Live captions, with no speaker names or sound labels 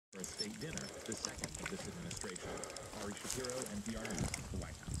For a state dinner, the second of this administration. Ari Shapiro, NPR News, the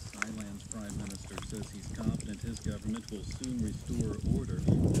White House. Thailand's prime minister says he's confident his government will soon restore order.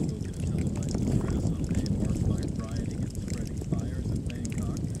 He spoke at a televised address on a day marked by rioting and spreading fires in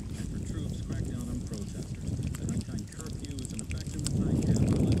Bangkok after troops cracked down on protesters. The nighttime curfew is in effect in the Thai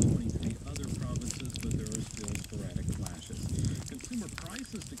capital and 23 other provinces, but there are still sporadic clashes. Consumer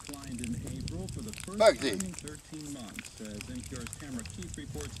prices declined in April for the first time in 13 months. As NPR's Tamara Keith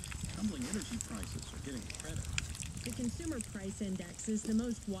reports, tumbling energy prices are getting credit. The Consumer Price Index is the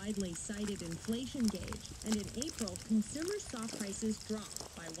most widely cited inflation gauge, and in April, consumers saw prices drop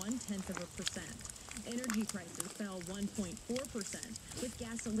by 0.1%. Energy prices fell 1.4%, with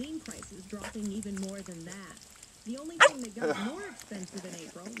gasoline prices dropping even more than that. The only thing that got more expensive in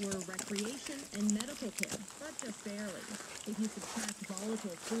April were recreation and medical care, but just barely. If you subtract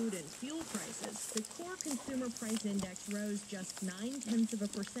volatile food and fuel prices, the core Consumer Price Index rose just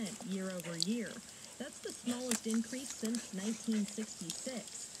 0.9% year over year. That's the smallest increase since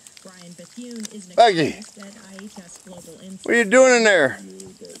 1966. Brian Bethune is an economist at IHS Global Insights. What are you doing in there?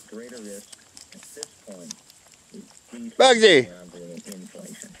 The greater risk at this point is Bugsy!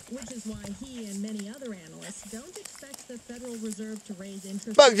 inflation. Which is why he and many other analysts don't expect the Federal Reserve to raise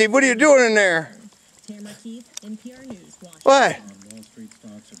interest. Bugsy, what are you doing in there? Tamara Keith, NPR News, Washington. What? Wall Street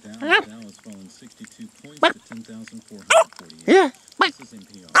stocks are down. The Dow has fallen 62 points to 10,448. Yeah. This is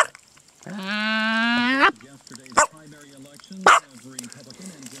NPR. Yesterday's primary elections have Republican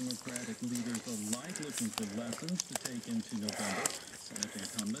and Democratic leaders alike looking for lessons to take into November. Senate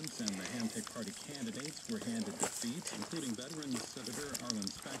incumbents and the handpicked party candidates were handed defeats, including veteran Senator Arlen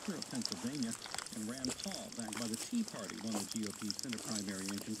Specter of Pennsylvania and Rand Paul, backed by the Tea Party, won the GOP Senate primary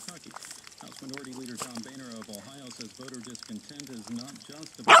in Kentucky. House Minority Leader Tom Boehner of Ohio says voter discontent is not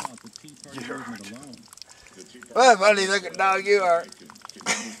just about the Tea Party movement alone. What a funny looking dog you are.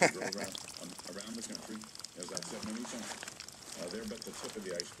 Around the country, as I've said many times, they're but the tip of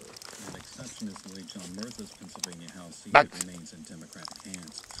the iceberg. An exception is the late John Murtha's Pennsylvania House seat that remains in Democratic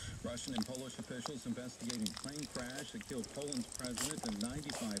hands. Russian and Polish officials investigating plane crash that killed Poland's president and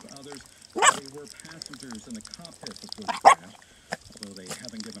 95 others. They were passengers in the cockpit before the crash. Although they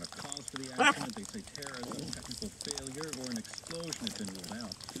haven't given a cause for the accident, they say terrorism, technical failure, or an explosion had been ruled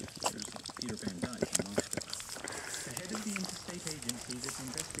out. Here's Peter Van Dyke in Moscow. The head of the interstate agency that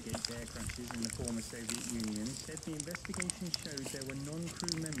investigates air crashes in the former Soviet Union said the investigation showed there were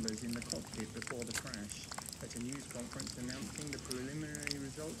non-crew members in the cockpit before the crash. At a news conference announcing the preliminary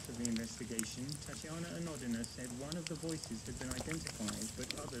results of the investigation, Tatiana Anodina said one of the voices had been identified, but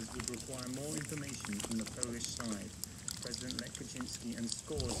others would require more information from the Polish side. President Lech Kaczynski and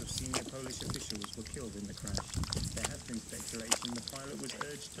scores of senior Polish officials were killed in the crash. There has been speculation the pilot was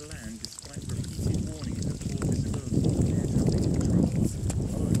urged to land despite repeated warnings of poor visibility from air traffic control.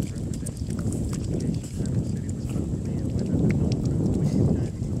 Owen, representative of the investigation panel, said it was unclear whether the non-crew voices heard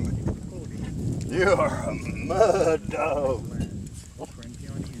in the recording. You are a mud dog. For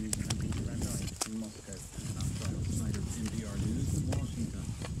NPR News, I'm Peter Van Dyke in Moscow. I'm Charles Snyder, NPR News in Washington.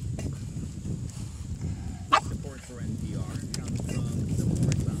 Support for NPR comes from the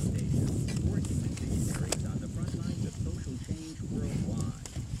Ford Foundation, working with visionaries on the front lines of social change worldwide.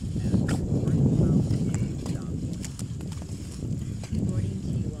 And FordFoundation.org. Good morning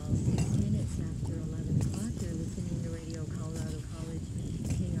to you all. 6 minutes after 11 o'clock, you're listening to Radio Colorado College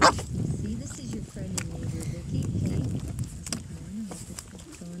KRCC. This is your friend and neighbor, Vicki. Hey, how's it going? I hope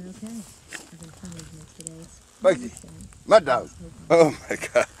it's going okay. Having fun with me today. Bugsy, mud dog. Oh my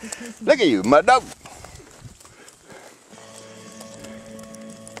God. Look at you, mud dog.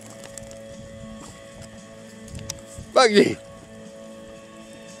 Bugsy.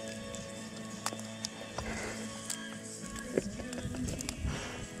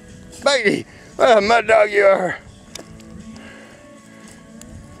 Bugsy, what a mud dog you are.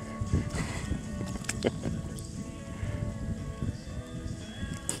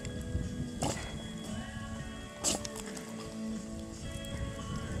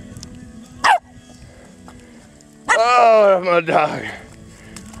 Oh, mud dog.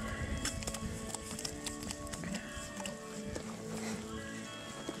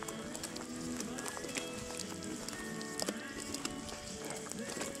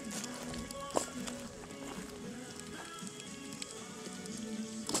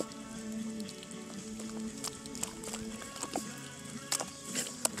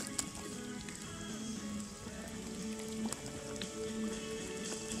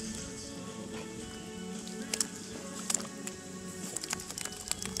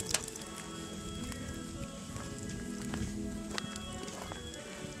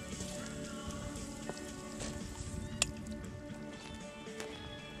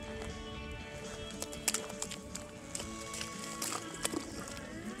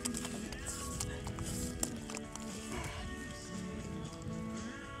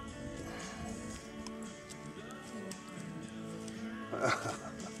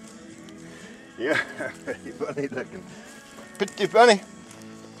 Yeah, pretty funny looking. Pretty funny.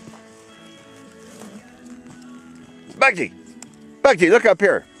 Bugsy! Bugsy, look up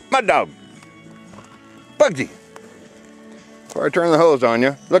here. Mud dog. Bugsy. Before I turn the hose on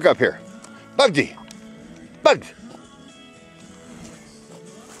you, look up here. Bugsy. Bugs.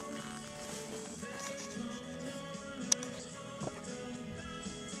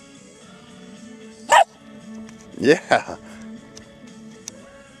 Yeah.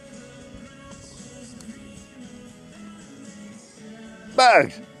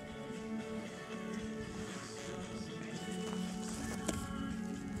 Bugs.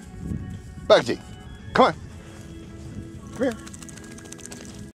 Bugsy. Come on. Come here.